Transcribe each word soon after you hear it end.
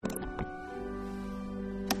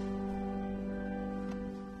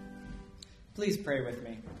Please pray with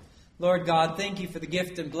me. Lord God, thank you for the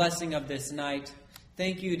gift and blessing of this night.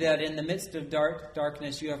 Thank you that in the midst of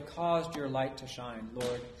darkness you have caused your light to shine,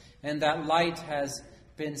 Lord. And that light has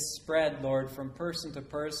been spread, Lord, from person to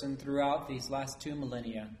person throughout these last 2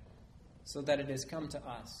 millennia, so that it has come to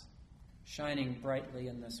us, shining brightly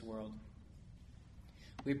in this world.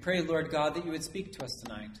 We pray, Lord God, that you would speak to us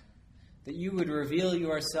tonight, that you would reveal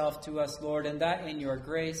yourself to us, Lord, and that in your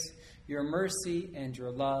grace, your mercy, and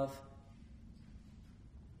your love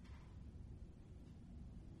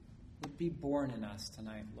would be born in us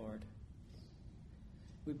tonight, Lord.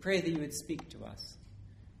 We pray that you would speak to us.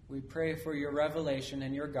 We pray for your revelation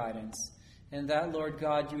and your guidance, and that, Lord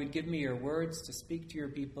God, you would give me your words to speak to your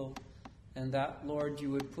people, and that, Lord, you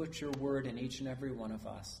would put your word in each and every one of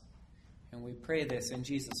us. And we pray this in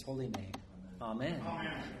Jesus' holy name. Amen.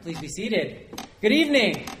 Amen. Please be seated. Good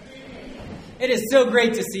evening. It is so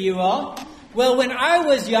great to see you all. Well, when I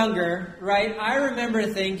was younger, right, I remember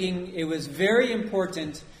thinking it was very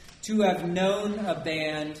important to have known a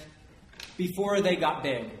band before they got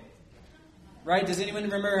big. Right? Does anyone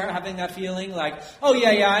remember having that feeling? Like, oh,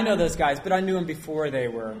 yeah, I know those guys, but I knew them before they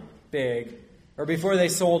were big. Or before they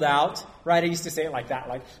sold out. Right? I used to say it like that.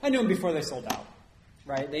 Like, I knew them before they sold out.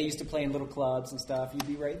 Right? They used to play in little clubs and stuff. You'd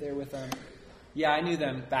be right there with them. Yeah, I knew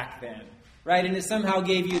them back then. Right? And it somehow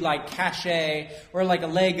gave you like cachet or like a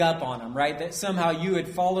leg up on them. Right? That somehow you had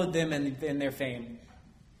followed them in their fame.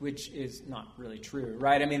 Which is not really true.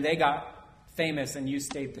 Right? I mean, they got famous and you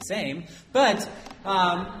stayed the same. But,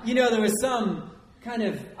 there was some kind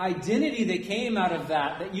of identity that came out of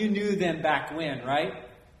that you knew them back when, right?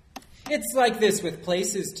 It's like this with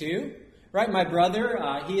places too, right? My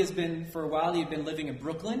brother, he has been, for a while, he'd been living in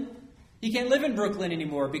Brooklyn. He can't live in Brooklyn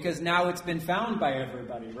anymore because now it's been found by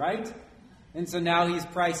everybody, right? And so now he's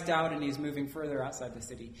priced out and he's moving further outside the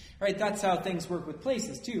city. Right? That's how things work with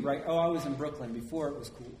places too, right? Oh, I was in Brooklyn before it was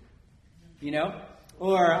cool. You know?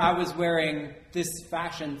 Or I was wearing this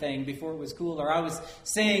fashion thing before it was cool. Or I was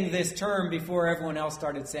saying this term before everyone else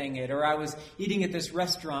started saying it. Or I was eating at this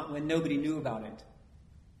restaurant when nobody knew about it.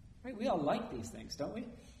 Right? We all like these things, don't we?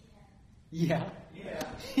 Yeah.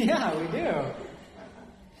 Yeah, we do.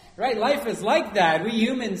 Right? Life is like that. We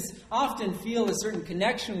humans often feel a certain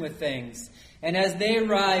connection with things. And as they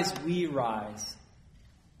rise, we rise.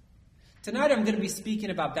 Tonight I'm going to be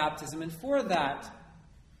speaking about baptism. And for that,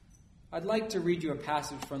 I'd like to read you a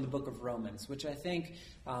passage from the book of Romans, which I think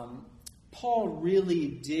Paul really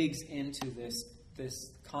digs into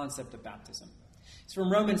this concept of baptism. It's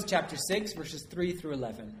from Romans chapter 6, verses 3 through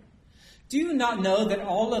 11. Do you not know that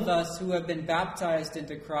all of us who have been baptized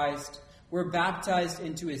into Christ were baptized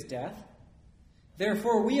into his death?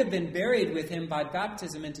 Therefore, we have been buried with him by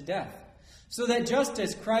baptism into death, so that just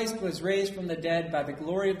as Christ was raised from the dead by the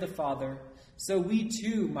glory of the Father, so we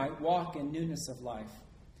too might walk in newness of life.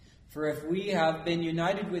 For if we have been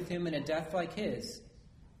united with him in a death like his,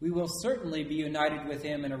 we will certainly be united with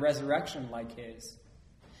him in a resurrection like his.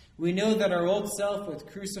 We know that our old self was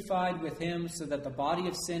crucified with him so that the body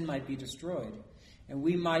of sin might be destroyed, and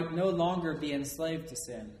we might no longer be enslaved to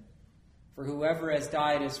sin. For whoever has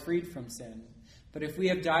died is freed from sin. But if we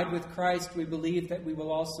have died with Christ, we believe that we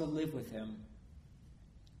will also live with him.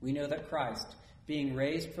 We know that Christ, being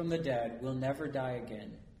raised from the dead, will never die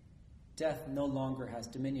again. Death no longer has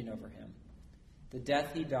dominion over him. The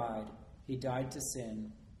death he died to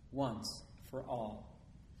sin once for all.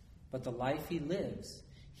 But the life he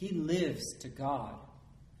lives to God.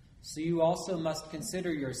 So you also must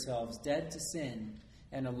consider yourselves dead to sin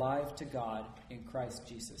and alive to God in Christ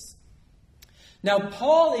Jesus. Now,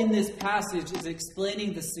 Paul in this passage is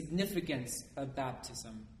explaining the significance of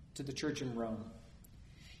baptism to the church in Rome.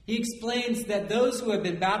 He explains that those who have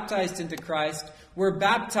been baptized into Christ were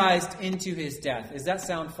baptized into his death. Does that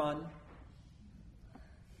sound fun?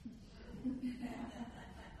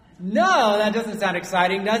 No, that doesn't sound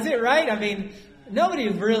exciting, does it, right? I mean, nobody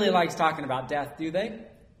really likes talking about death, do they?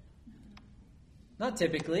 Not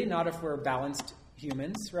typically, not if we're balanced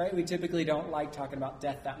humans, right? We typically don't like talking about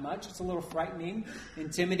death that much. It's a little frightening,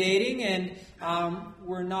 intimidating, and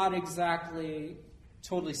we're not exactly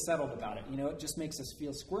totally settled about it. It just makes us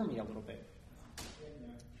feel squirmy a little bit.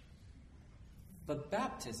 But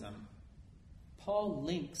baptism, Paul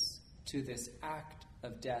links to this act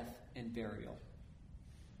of death and burial.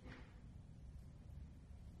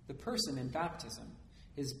 The person in baptism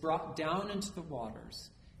is brought down into the waters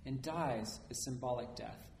and dies a symbolic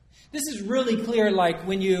death. This is really clear, like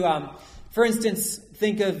when you, for instance,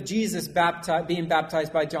 think of Jesus being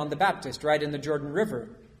baptized by John the Baptist, right, in the Jordan River.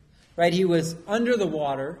 Right? He was under the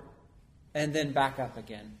water and then back up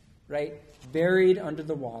again. Right? Buried under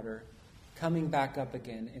the water, coming back up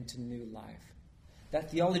again into new life. That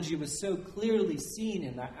theology was so clearly seen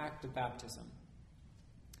in that act of baptism.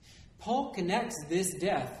 Paul connects this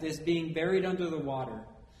death, this being buried under the water,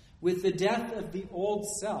 with the death of the old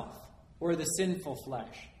self, or the sinful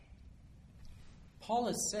flesh. Paul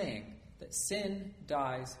is saying that sin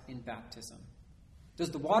dies in baptism.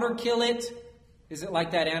 Does the water kill it? Is it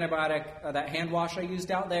like that antibiotic, that hand wash I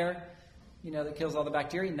used out there, that kills all the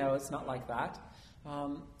bacteria? No, it's not like that.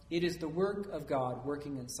 It is the work of God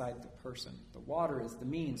working inside the person. The water is the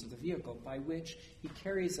means or the vehicle by which he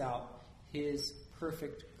carries out his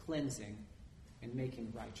perfect cleansing and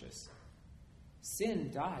making righteous.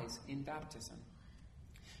 Sin dies in baptism.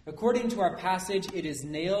 According to our passage, it is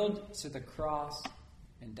nailed to the cross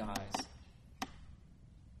and dies.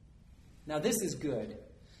 Now, this is good.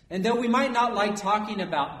 And though we might not like talking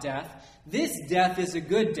about death, this death is a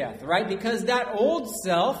good death, right? Because that old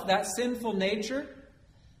self, that sinful nature,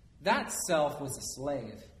 that self was a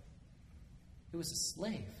slave. It was a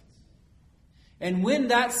slave. And when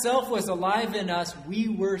that self was alive in us, we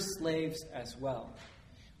were slaves as well.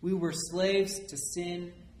 We were slaves to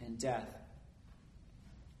sin and death.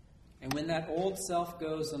 And when that old self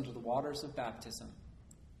goes under the waters of baptism,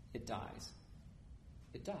 it dies.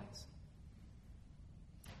 It dies.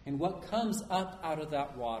 And what comes up out of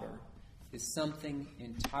that water is something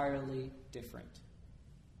entirely different.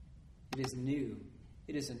 It is new.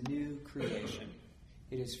 It is a new creation.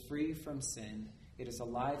 It is free from sin. It is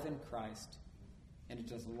alive in Christ. And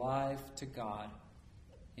it is alive to God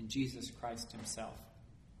in Jesus Christ himself.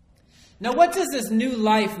 Now, what does this new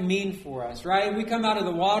life mean for us, right? We come out of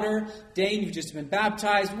the water. Dane, you've just been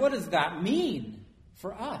baptized. What does that mean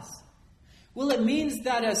for us? Well, it means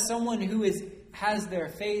that as someone who has their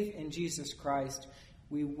faith in Jesus Christ,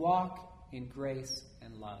 we walk in grace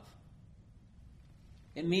and love.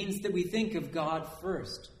 It means that we think of God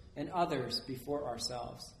first and others before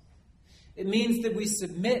ourselves. It means that we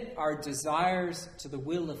submit our desires to the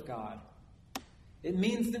will of God. It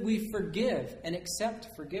means that we forgive and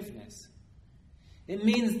accept forgiveness. It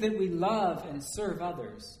means that we love and serve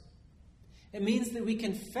others. It means that we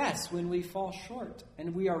confess when we fall short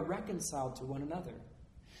and we are reconciled to one another.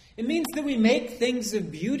 It means that we make things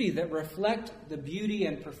of beauty that reflect the beauty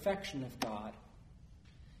and perfection of God.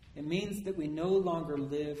 It means that we no longer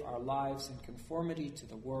live our lives in conformity to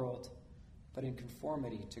the world, but in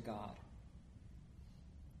conformity to God.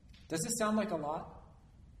 Does this sound like a lot?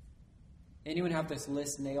 Anyone have this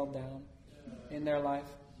list nailed down in their life?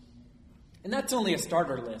 And that's only a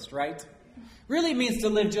starter list, right? Really means to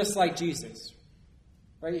live just like Jesus.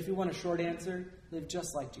 Right? If you want a short answer, live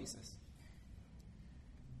just like Jesus.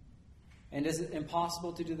 And is it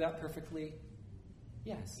impossible to do that perfectly?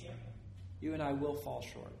 Yes. You and I will fall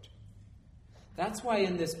short. That's why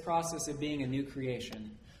in this process of being a new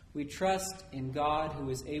creation, we trust in God who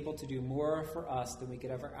is able to do more for us than we could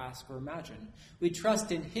ever ask or imagine. We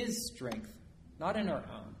trust in his strength, not in our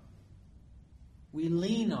own. We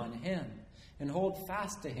lean on him and hold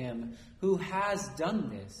fast to him who has done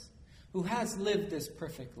this, who has lived this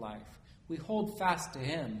perfect life. We hold fast to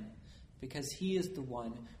him because he is the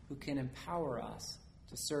one who can empower us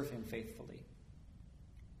to serve him faithfully.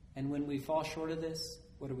 And when we fall short of this,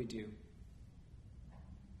 what do?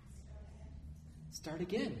 Start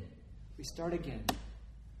again. We start again.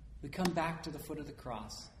 We come back to the foot of the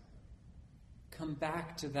cross. Come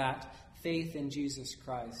back to that faith in Jesus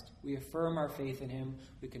Christ. We affirm our faith in him.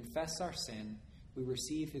 We confess our sin. We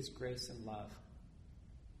receive his grace and love.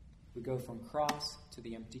 We go from cross to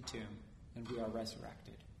the empty tomb, and we are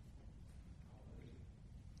resurrected.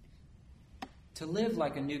 To live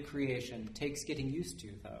like a new creation takes getting used to,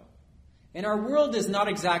 though. And our world is not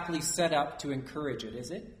exactly set up to encourage it,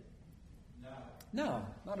 is it? No,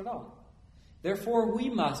 not at all. Therefore, we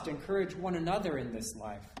must encourage one another in this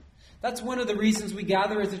life. That's one of the reasons we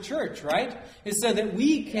gather as a church, right? Is so that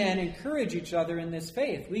we can encourage each other in this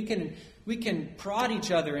faith. We can prod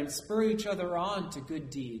each other and spur each other on to good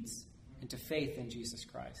deeds and to faith in Jesus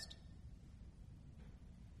Christ.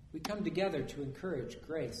 We come together to encourage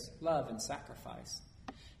grace, love, and sacrifice.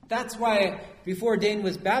 That's why before Dane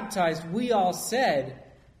was baptized, we all said,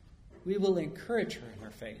 we will encourage her in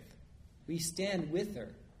her faith. We stand with her,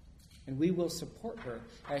 and we will support her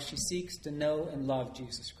as she seeks to know and love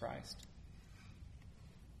Jesus Christ.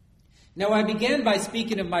 Now, I began by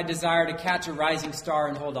speaking of my desire to catch a rising star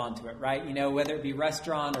and hold on to it, right? Whether it be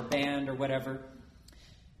restaurant or band or whatever.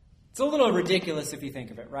 It's a little ridiculous if you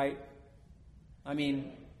think of it, right?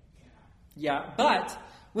 Yeah, but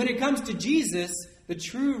when it comes to Jesus, the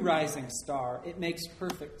true rising star, it makes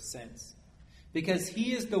perfect sense. Because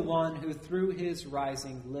he is the one who through his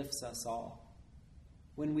rising lifts us all.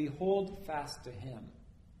 When we hold fast to him,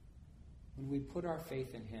 When we put our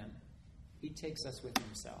faith in him, he takes us with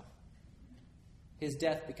himself. His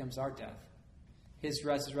death becomes our death. His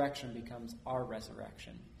resurrection becomes our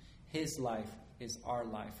resurrection. His life is our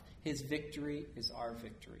life. His victory is our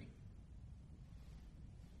victory.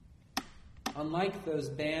 Unlike those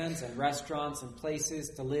bands and restaurants and places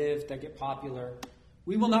to live that get popular,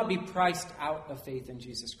 we will not be priced out of faith in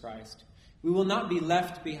Jesus Christ. We will not be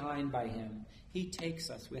left behind by him. He takes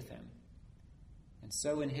us with him. And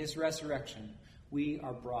so in his resurrection, we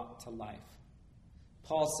are brought to life.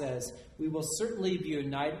 Paul says we will certainly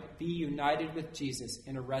be united with Jesus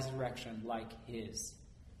in a resurrection like his.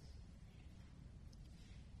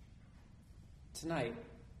 Tonight,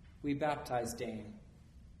 we baptized Dane.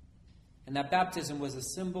 And that baptism was a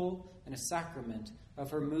symbol and a sacrament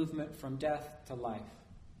of her movement from death to life.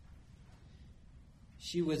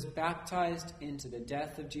 She was baptized into the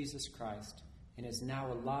death of Jesus Christ and is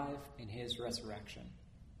now alive in his resurrection.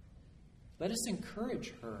 Let us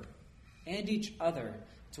encourage her and each other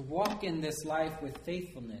to walk in this life with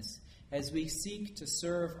faithfulness as we seek to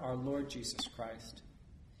serve our Lord Jesus Christ.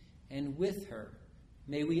 And with her,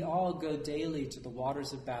 may we all go daily to the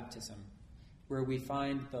waters of baptism, where we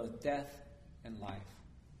find both death and life,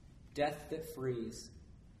 death that frees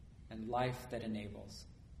and life that enables.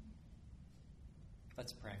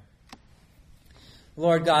 Let's pray.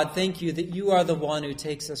 Lord God, thank you that you are the one who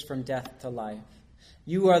takes us from death to life.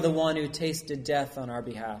 You are the one who tasted death on our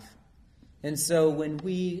behalf. And so when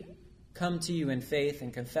we come to you in faith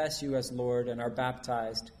and confess you as Lord and are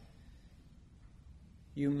baptized,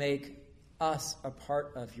 you make us a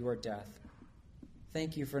part of your death.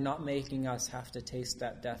 Thank you for not making us have to taste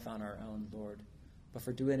that death on our own, Lord, but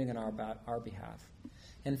for doing it on our behalf.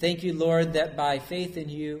 And thank you, Lord, that by faith in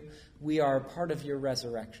you, we are a part of your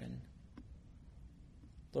resurrection.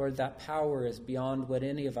 Lord, that power is beyond what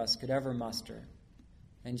any of us could ever muster.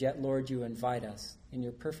 And yet, Lord, you invite us in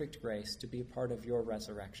your perfect grace to be a part of your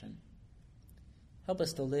resurrection. Help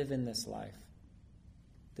us to live in this life,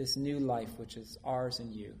 this new life which is ours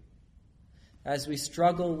in you. As we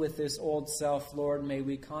struggle with this old self, Lord, may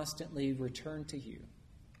we constantly return to you,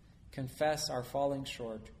 confess our falling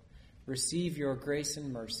short, receive your grace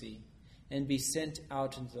and mercy, and be sent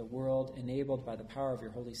out into the world enabled by the power of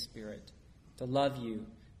your Holy Spirit to love you,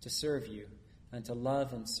 to serve you, and to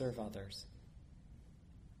love and serve others.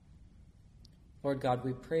 Lord God,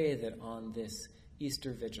 we pray that on this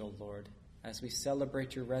Easter Vigil, Lord, as we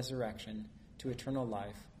celebrate your resurrection to eternal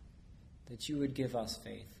life, that you would give us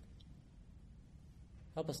faith.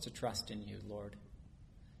 Help us to trust in you, Lord.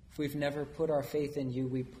 If we've never put our faith in you,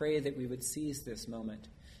 we pray that we would seize this moment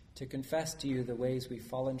to confess to you the ways we've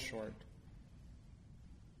fallen short,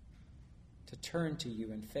 to turn to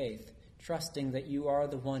you in faith, trusting that you are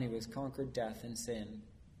the one who has conquered death and sin,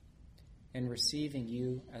 and receiving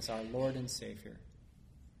you as our Lord and Savior.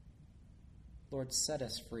 Lord, set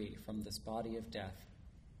us free from this body of death,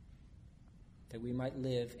 that we might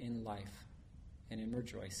live in life and in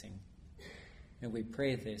rejoicing. And we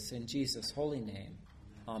pray this in Jesus' holy name.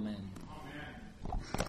 Amen. Amen.